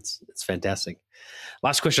 It's fantastic.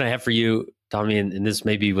 Last question I have for you, Tommy, and this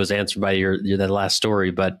maybe was answered by that last story,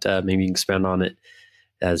 but maybe you can expand on it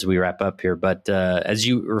as we wrap up here. But as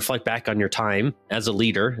you reflect back on your time as a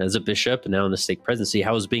leader, as a bishop, and now in the stake presidency,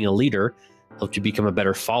 how has being a leader helped you become a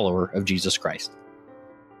better follower of Jesus Christ?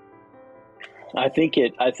 I think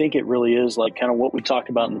it really is like kind of what we talked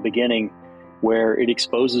about in the beginning, where it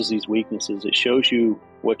exposes these weaknesses. It shows you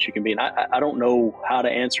what you can be. And I don't know how to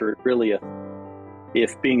answer it really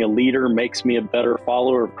if being a leader makes me a better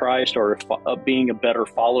follower of Christ, or if being a better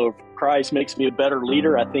follower of Christ makes me a better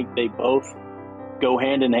leader, I think they both go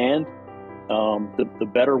hand in hand. The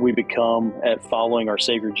better we become at following our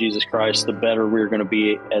Savior Jesus Christ, the better we're going to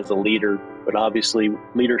be as a leader. But obviously,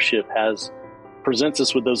 leadership presents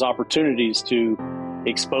us with those opportunities to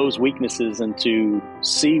expose weaknesses and to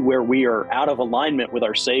see where we are out of alignment with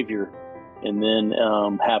our Savior, and then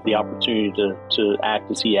have the opportunity to act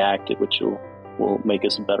as He acted, which will make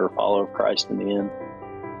us a better follower of Christ in the end.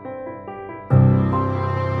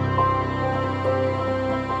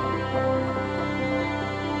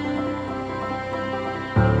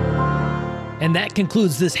 And that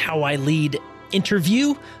concludes this How I Lead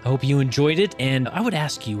interview. I hope you enjoyed it. And I would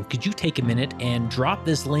ask you, could you take a minute and drop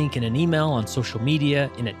this link in an email, on social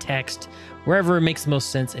media, in a text, wherever it makes the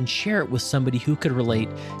most sense, and share it with somebody who could relate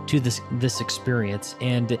to this experience.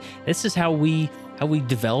 And this is how we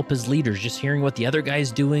develop as leaders, just hearing what the other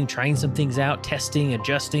guy's doing, trying some things out, testing,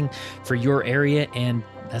 adjusting for your area, and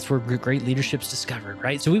that's where great leadership's discovered,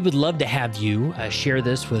 right? So we would love to have you share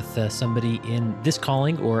this with somebody in this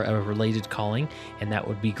calling or a related calling, and that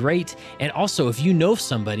would be great. And also, if you know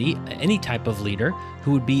somebody, any type of leader,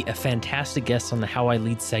 who would be a fantastic guest on the How I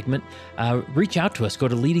Lead segment, reach out to us. Go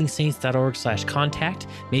to leadingsaints.org/contact.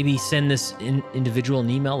 Maybe send this individual an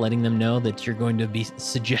email letting them know that you're going to be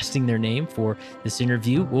suggesting their name for this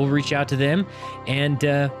interview. We'll reach out to them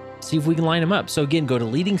and see if we can line them up. So again, go to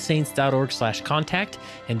leadingsaints.org/contact,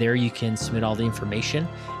 and there you can submit all the information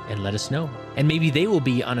and let us know. And maybe they will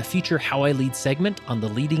be on a future How I Lead segment on the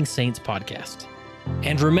Leading Saints podcast.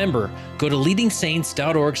 And remember, go to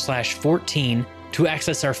leadingsaints.org/14 to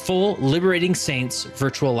access our full Liberating Saints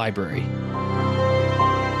virtual library.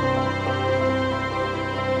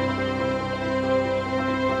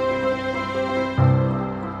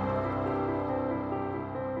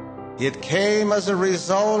 It came as a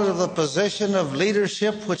result of the position of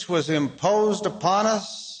leadership which was imposed upon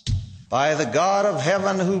us by the God of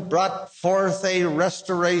heaven, who brought forth a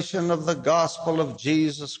restoration of the gospel of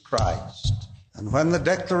Jesus Christ. And when the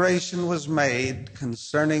declaration was made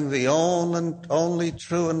concerning the only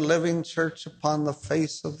true and living church upon the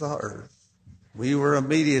face of the earth, we were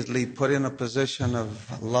immediately put in a position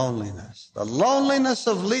of loneliness, the loneliness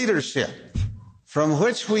of leadership, from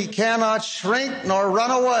which we cannot shrink nor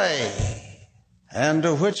run away, and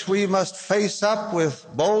to which we must face up with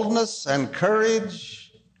boldness and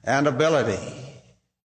courage and ability.